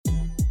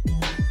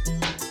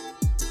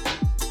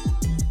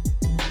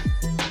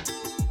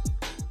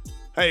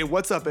Hey,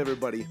 what's up,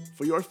 everybody?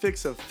 For your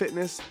fix of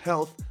fitness,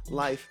 health,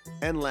 life,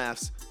 and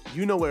laughs,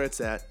 you know where it's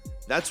at.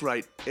 That's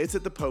right, it's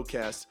at the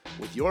podcast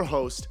with your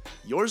host,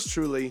 yours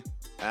truly,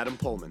 Adam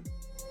Pullman.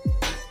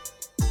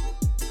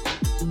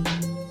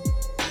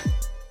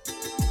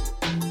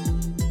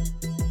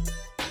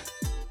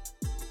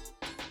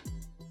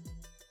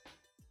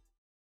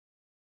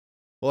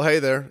 Well, hey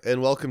there,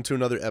 and welcome to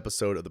another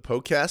episode of the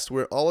podcast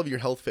where all of your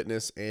health,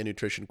 fitness, and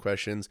nutrition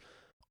questions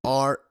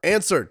are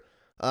answered.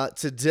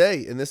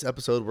 Today, in this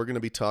episode, we're going to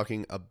be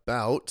talking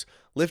about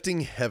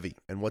lifting heavy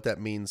and what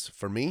that means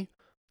for me,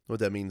 what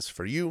that means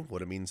for you,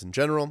 what it means in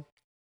general.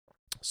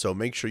 So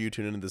make sure you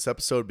tune into this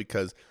episode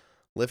because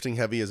lifting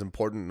heavy is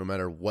important no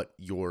matter what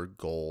your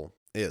goal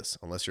is.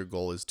 Unless your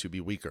goal is to be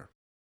weaker,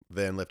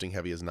 then lifting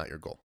heavy is not your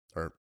goal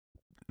or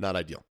not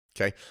ideal.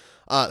 Okay.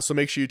 So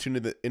make sure you tune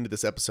into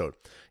this episode.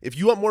 If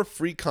you want more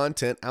free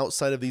content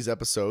outside of these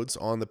episodes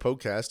on the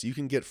podcast, you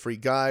can get free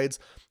guides,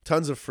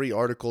 tons of free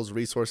articles,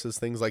 resources,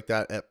 things like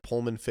that at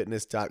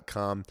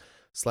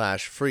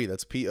pullmanfitness.com/free.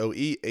 That's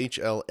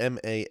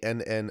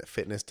POEHLMANN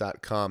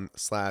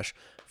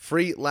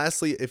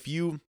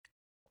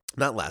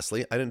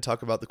fitness.com/free. I didn't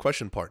talk about the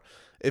question part.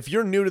 If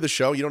you're new to the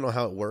show, you don't know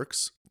how it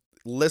works,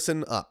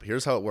 listen up.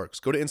 Here's how it works.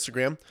 Go to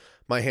Instagram.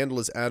 My handle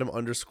is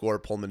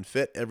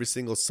Adam_PullmanFit. Every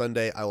single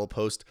Sunday, I will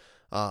post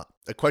a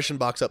question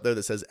box up there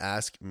that says,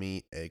 ask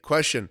me a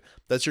question.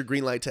 That's your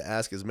green light to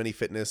ask as many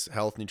fitness,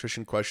 health,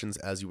 nutrition questions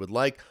as you would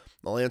like.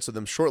 I'll answer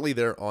them shortly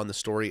there on the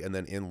story and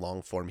then in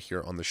long form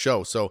here on the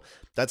show. So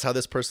that's how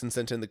this person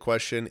sent in the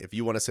question. If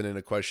you want to send in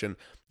a question,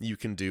 you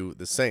can do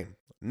the same.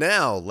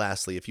 Now,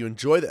 lastly, if you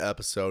enjoy the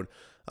episode,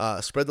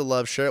 spread the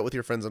love, share it with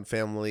your friends and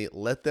family.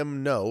 Let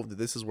them know that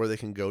this is where they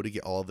can go to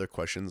get all of their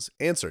questions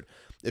answered.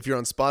 If you're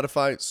on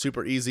Spotify,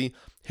 super easy.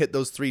 Hit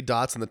those three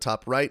dots in the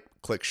top right,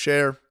 click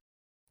share.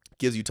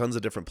 Gives you tons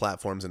of different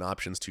platforms and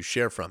options to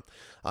share from.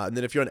 And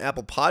then if you're on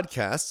Apple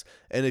Podcasts,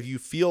 and if you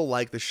feel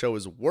like the show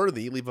is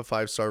worthy, leave a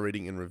 5-star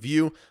rating and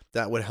review.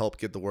 That would help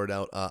get the word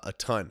out a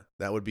ton.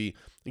 That would be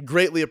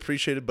greatly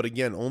appreciated. But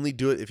again, only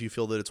do it if you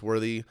feel that it's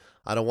worthy.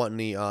 I don't want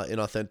any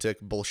inauthentic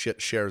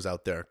bullshit shares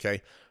out there,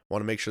 okay?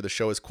 Want to make sure the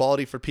show is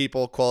quality for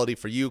people, quality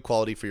for you,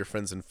 quality for your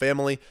friends and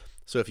family.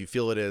 So if you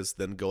feel it is,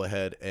 then go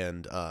ahead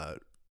and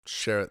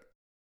share it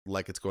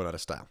like it's going out of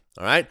style.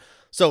 All right.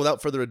 So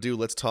without further ado,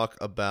 let's talk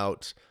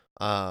about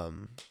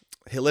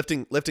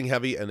lifting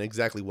heavy and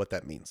exactly what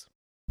that means.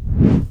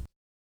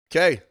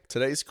 Okay.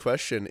 Today's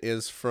question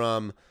is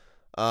from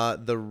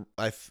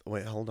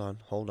wait, hold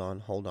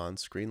on.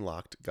 Screen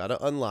locked.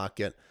 Gotta unlock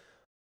it.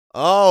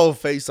 Oh,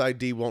 Face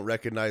ID won't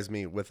recognize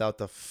me without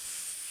the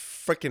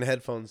freaking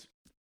headphones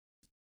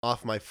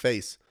off my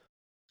face.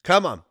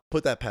 Come on,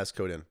 put that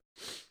passcode in.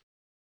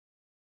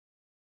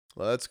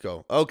 Let's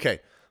go. Okay.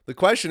 The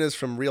question is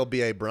from Real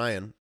BA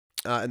Brian.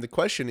 And the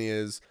question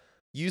is,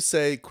 you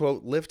say,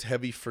 quote, lift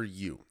heavy for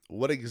you.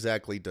 What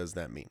exactly does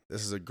that mean?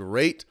 This is a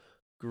great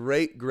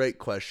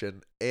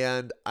question.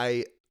 And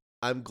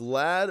I'm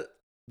glad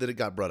that it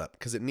got brought up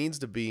because it needs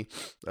to be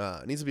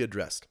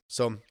addressed.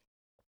 So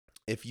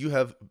if you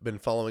have been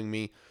following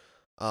me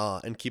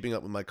and keeping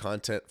up with my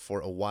content for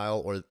a while,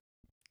 or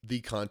the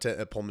content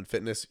at Pullman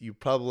Fitness, you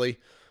probably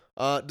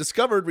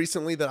discovered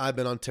recently that I've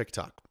been on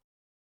TikTok.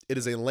 It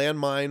is a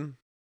landmine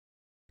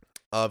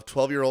of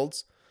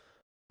 12-year-olds,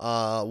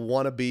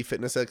 wannabe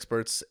fitness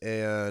experts,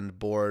 and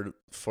bored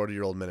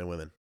 40-year-old men and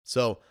women.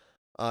 So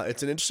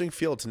it's an interesting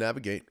field to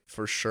navigate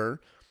for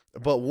sure.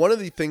 But one of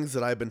the things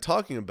that I've been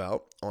talking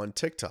about on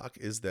TikTok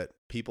is that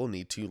people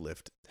need to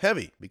lift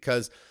heavy,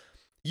 because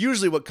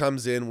usually what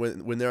comes in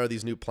when there are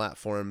these new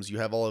platforms, you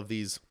have all of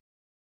these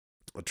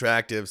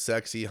attractive,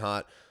 sexy,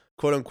 hot,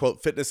 quote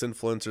unquote fitness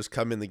influencers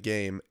come in the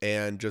game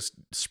and just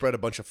spread a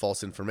bunch of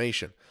false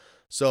information.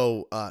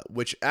 So,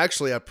 which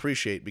actually I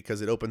appreciate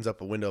because it opens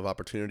up a window of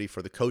opportunity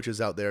for the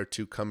coaches out there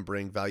to come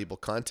bring valuable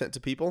content to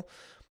people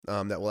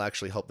that will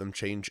actually help them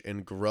change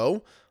and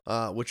grow,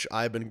 which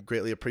I've been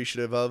greatly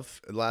appreciative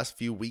of the last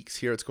few weeks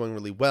here. It's going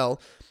really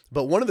well.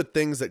 But one of the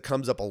things that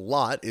comes up a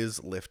lot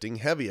is lifting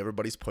heavy.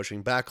 Everybody's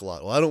pushing back a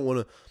lot. Well, I don't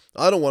want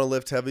to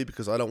lift heavy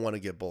because I don't want to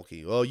get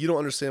bulky. Well, you don't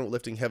understand what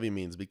lifting heavy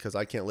means because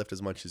I can't lift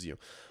as much as you.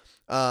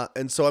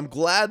 And so I'm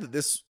glad that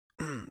this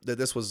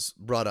was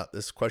brought up.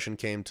 This question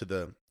came to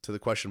the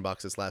question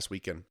box this last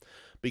weekend,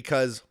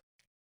 because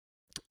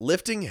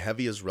lifting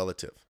heavy is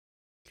relative.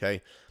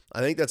 Okay. I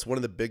think that's one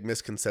of the big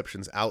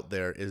misconceptions out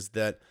there, is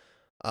that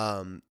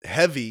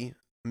heavy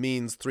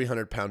means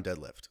 300-pound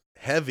deadlift.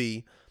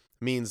 Heavy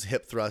means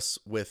hip thrusts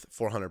with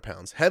 400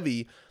 pounds.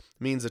 Heavy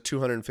means a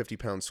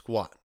 250-pound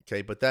squat.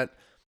 Okay. But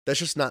that's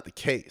just not the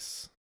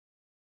case.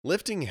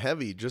 Lifting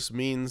heavy just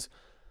means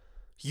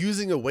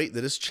using a weight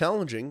that is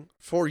challenging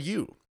for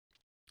you.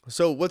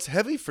 So what's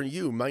heavy for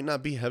you might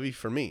not be heavy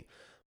for me.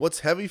 What's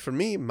heavy for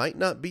me might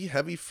not be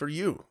heavy for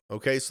you.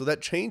 Okay. So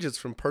that changes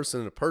from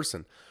person to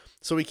person.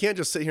 So we can't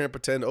just sit here and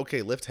pretend,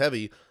 okay, lift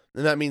heavy.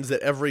 And that means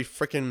that every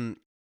freaking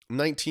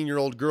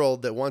 19-year-old girl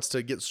that wants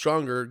to get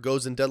stronger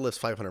goes and deadlifts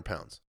 500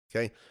 pounds.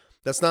 Okay.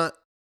 That's not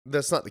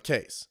the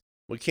case.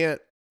 We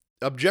can't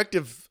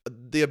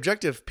the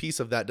objective piece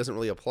of that doesn't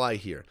really apply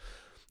here.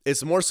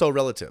 It's more so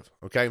relative,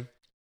 okay?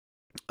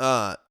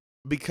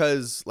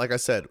 Because like I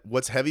said,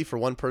 what's heavy for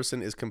one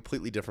person is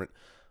completely different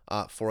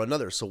for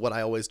another. So what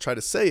I always try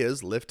to say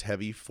is lift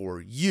heavy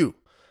for you.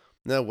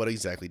 Now, what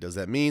exactly does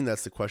that mean?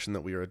 That's the question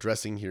that we are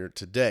addressing here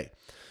today.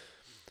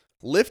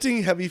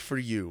 Lifting heavy for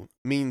you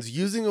means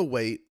using a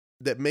weight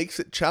that makes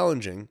it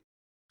challenging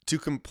to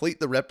complete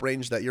the rep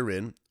range that you're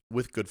in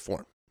with good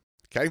form.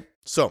 Okay?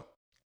 So,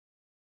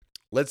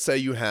 let's say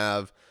you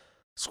have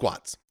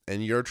squats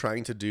and you're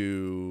trying to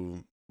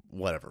do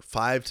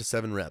 5 to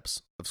 7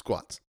 reps of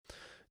squats.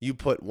 You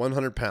put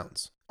 100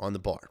 pounds on the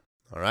bar.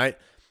 All right?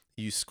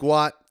 You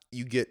squat,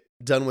 you get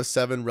done with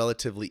 7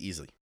 relatively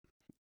easily.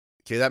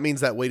 Okay, that means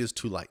that weight is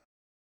too light.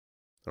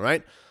 All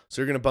right?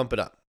 So you're going to bump it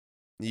up.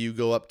 You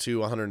go up to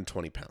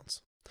 120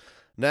 pounds.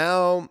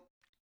 Now,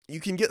 you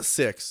can get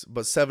 6,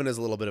 but 7 is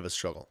a little bit of a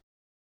struggle.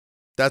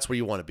 That's where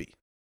you want to be.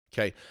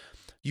 Okay?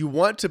 You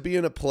want to be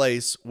in a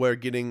place where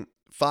getting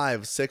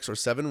 5, 6, or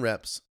 7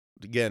 reps,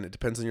 again, it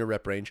depends on your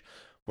rep range,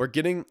 where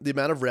getting the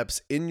amount of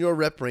reps in your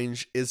rep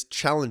range is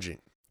challenging.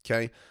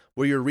 Okay?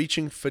 Where you're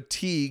reaching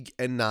fatigue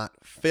and not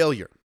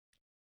failure.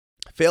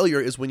 Failure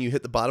is when you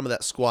hit the bottom of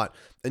that squat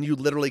and you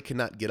literally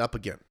cannot get up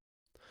again.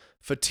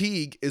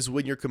 Fatigue is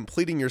when you're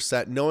completing your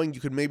set knowing you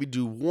could maybe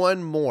do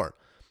one more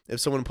if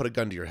someone put a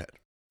gun to your head.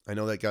 I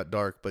know that got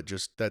dark, but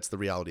just that's the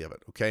reality of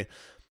it, okay?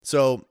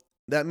 So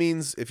that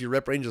means if your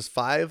rep range is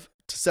 5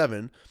 to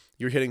 7,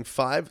 you're hitting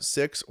 5,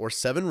 6, or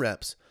 7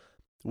 reps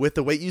with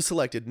the weight you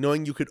selected,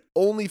 knowing you could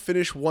only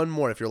finish one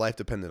more if your life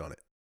depended on it,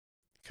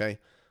 okay?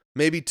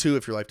 Maybe 2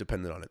 if your life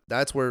depended on it.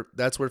 That's where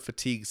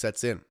fatigue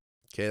sets in,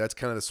 okay? That's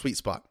kind of the sweet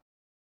spot.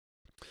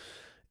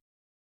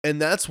 And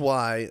that's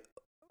why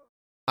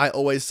I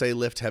always say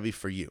lift heavy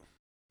for you,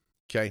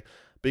 okay?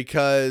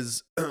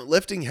 Because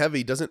lifting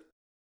heavy doesn't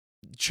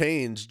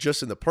change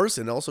just in the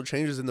person, it also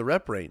changes in the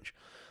rep range.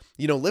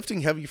 You know, lifting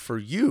heavy for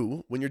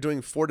you when you're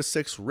doing 4 to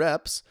 6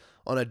 reps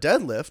on a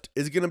deadlift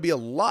is going to be a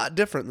lot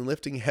different than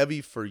lifting heavy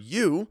for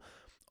you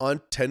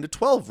on 10 to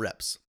 12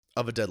 reps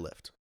of a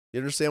deadlift. You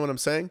understand what I'm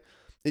saying?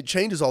 It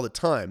changes all the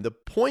time. The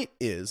point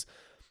is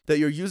that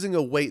you're using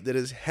a weight that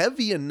is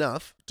heavy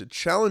enough to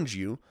challenge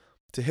you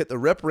to hit the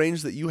rep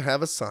range that you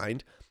have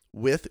assigned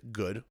with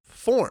good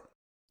form.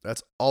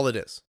 That's all it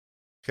is.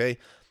 Okay?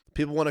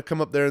 People want to come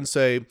up there and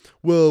say,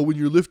 well, when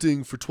you're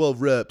lifting for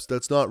 12 reps,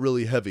 that's not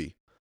really heavy.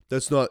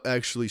 That's not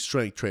actually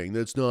strength training.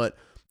 That's not,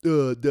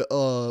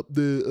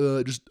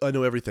 just, I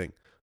know everything.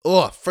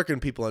 Oh, freaking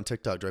people on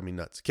TikTok drive me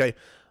nuts. Okay?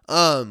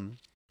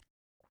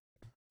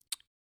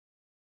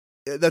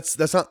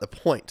 That's not the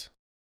point,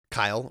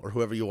 Kyle, or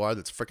whoever you are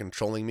that's freaking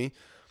trolling me.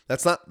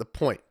 That's not the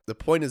point. The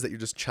point is that you're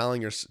just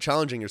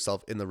challenging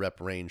yourself in the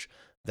rep range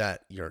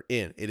that you're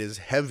in. It is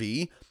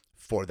heavy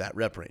for that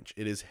rep range.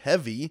 It is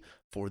heavy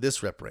for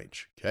this rep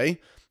range, okay?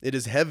 It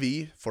is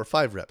heavy for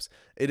 5 reps.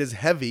 It is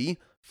heavy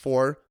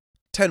for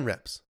 10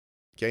 reps,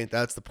 okay?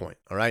 That's the point,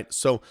 all right?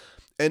 So,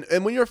 and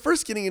when you're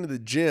first getting into the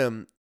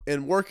gym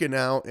and working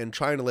out and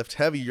trying to lift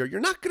heavy, you're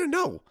not going to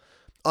know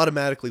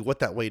automatically what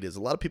that weight is.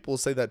 A lot of people will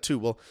say that too.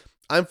 Well,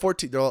 I'm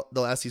 14. They'll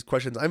ask these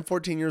questions. I'm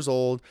 14 years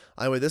old.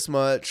 I weigh this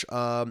much.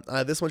 I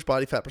have this much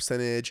body fat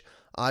percentage.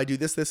 I do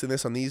this, and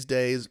this on these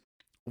days.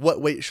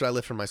 What weight should I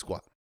lift for my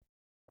squat?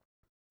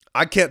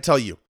 I can't tell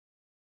you.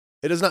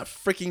 It does not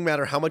freaking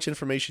matter how much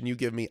information you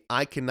give me.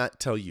 I cannot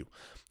tell you.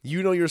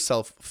 You know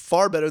yourself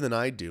far better than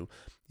I do.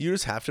 You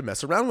just have to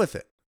mess around with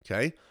it,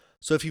 okay?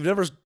 So if you've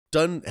never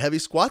done heavy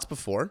squats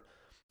before,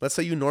 let's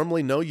say you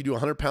normally know you do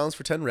 100 pounds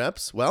for 10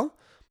 reps. Well,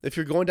 if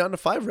you're going down to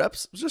 5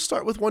 reps, just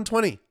start with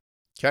 120,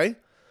 okay?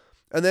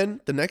 And then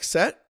the next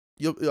set,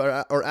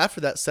 or after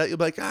that set, you'll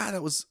be like, I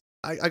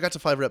got to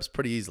 5 reps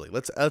pretty easily.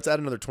 Let's add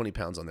another 20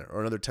 pounds on there,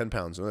 or another 10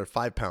 pounds, or another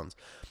 5 pounds,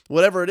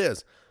 whatever it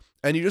is.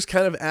 And you just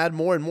kind of add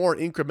more and more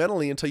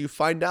incrementally until you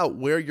find out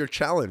where you're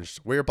challenged,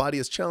 where your body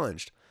is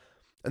challenged.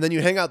 And then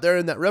you hang out there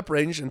in that rep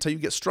range until you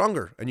get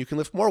stronger and you can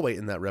lift more weight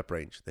in that rep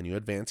range. Then you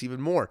advance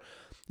even more.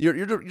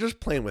 You're just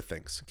playing with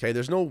things, okay?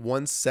 There's no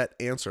one set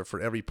answer for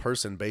every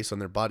person based on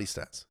their body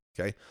stats,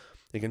 okay?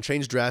 It can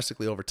change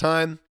drastically over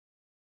time.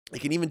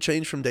 It can even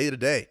change from day to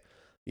day.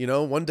 You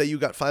know, one day you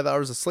got 5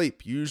 hours of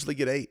sleep. You usually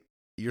get 8.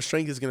 Your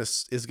strength is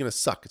gonna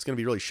suck. It's gonna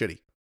be really shitty,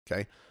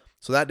 okay?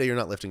 So that day you're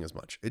not lifting as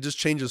much. It just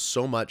changes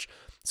so much.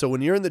 So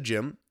when you're in the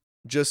gym,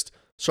 just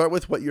start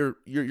with what you're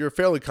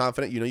fairly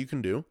confident you know you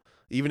can do,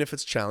 even if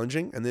it's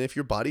challenging. And then if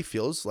your body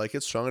feels like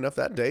it's strong enough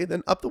that day,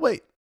 then up the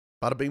weight.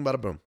 Bada bing, bada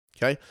boom.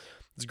 Okay?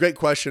 It's a great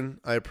question.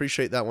 I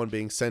appreciate that one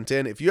being sent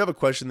in. If you have a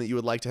question that you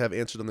would like to have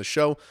answered on the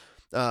show,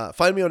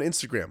 find me on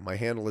Instagram. My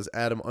handle is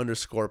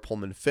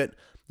Adam_PullmanFit.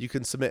 You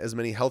can submit as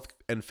many health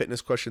and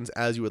fitness questions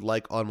as you would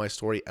like on my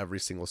story every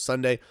single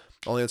Sunday.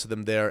 I'll answer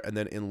them there and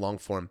then in long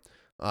form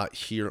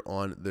here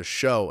on the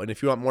show. And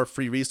if you want more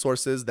free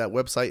resources, that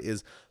website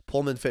is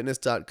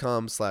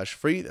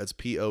pullmanfitness.com/free. That's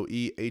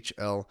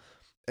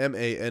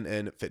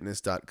POEHLMANN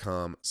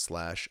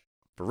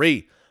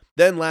fitness.com/free.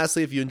 Then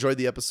lastly, if you enjoyed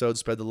the episode,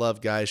 spread the love,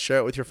 guys. Share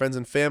it with your friends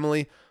and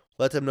family.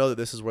 let them know that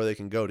this is where they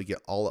can go to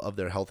get all of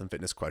their health and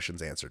fitness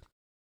questions answered.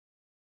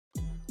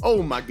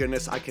 Oh my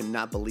goodness, I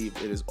cannot believe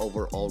it is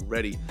over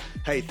already.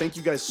 Hey, thank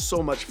you guys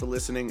so much for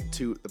listening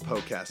to the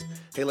podcast.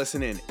 Hey,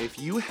 listen in. If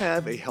you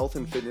have a health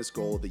and fitness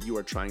goal that you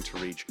are trying to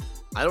reach,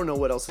 I don't know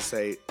what else to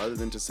say other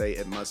than to say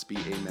it must be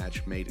a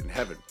match made in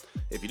heaven.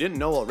 If you didn't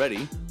know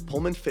already,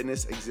 Pullman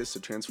Fitness exists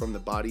to transform the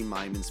body,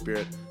 mind, and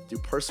spirit through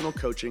personal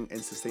coaching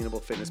and sustainable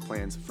fitness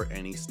plans for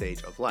any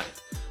stage of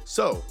life.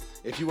 So,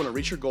 if you want to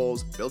reach your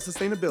goals, build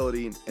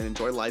sustainability, and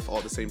enjoy life all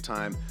at the same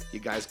time, you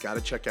guys got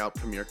to check out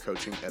Premier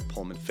Coaching at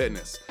Pullman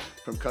Fitness.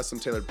 From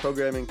custom-tailored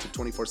programming to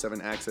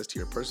 24/7 access to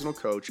your personal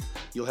coach,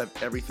 you'll have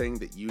everything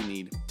that you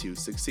need to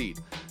succeed.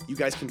 You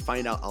guys can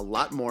find out a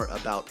lot more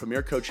about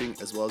Premier Coaching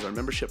as well as our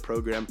membership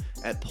program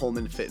at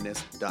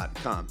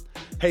pullmanfitness.com.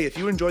 Hey, if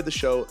you enjoyed the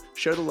show,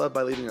 share the love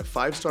by leaving a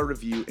 5-star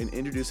review and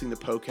introducing the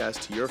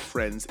podcast to your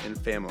friends and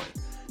family.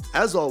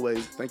 As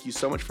always, thank you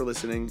so much for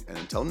listening, and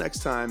until next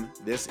time,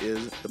 this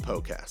is the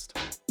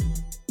podcast.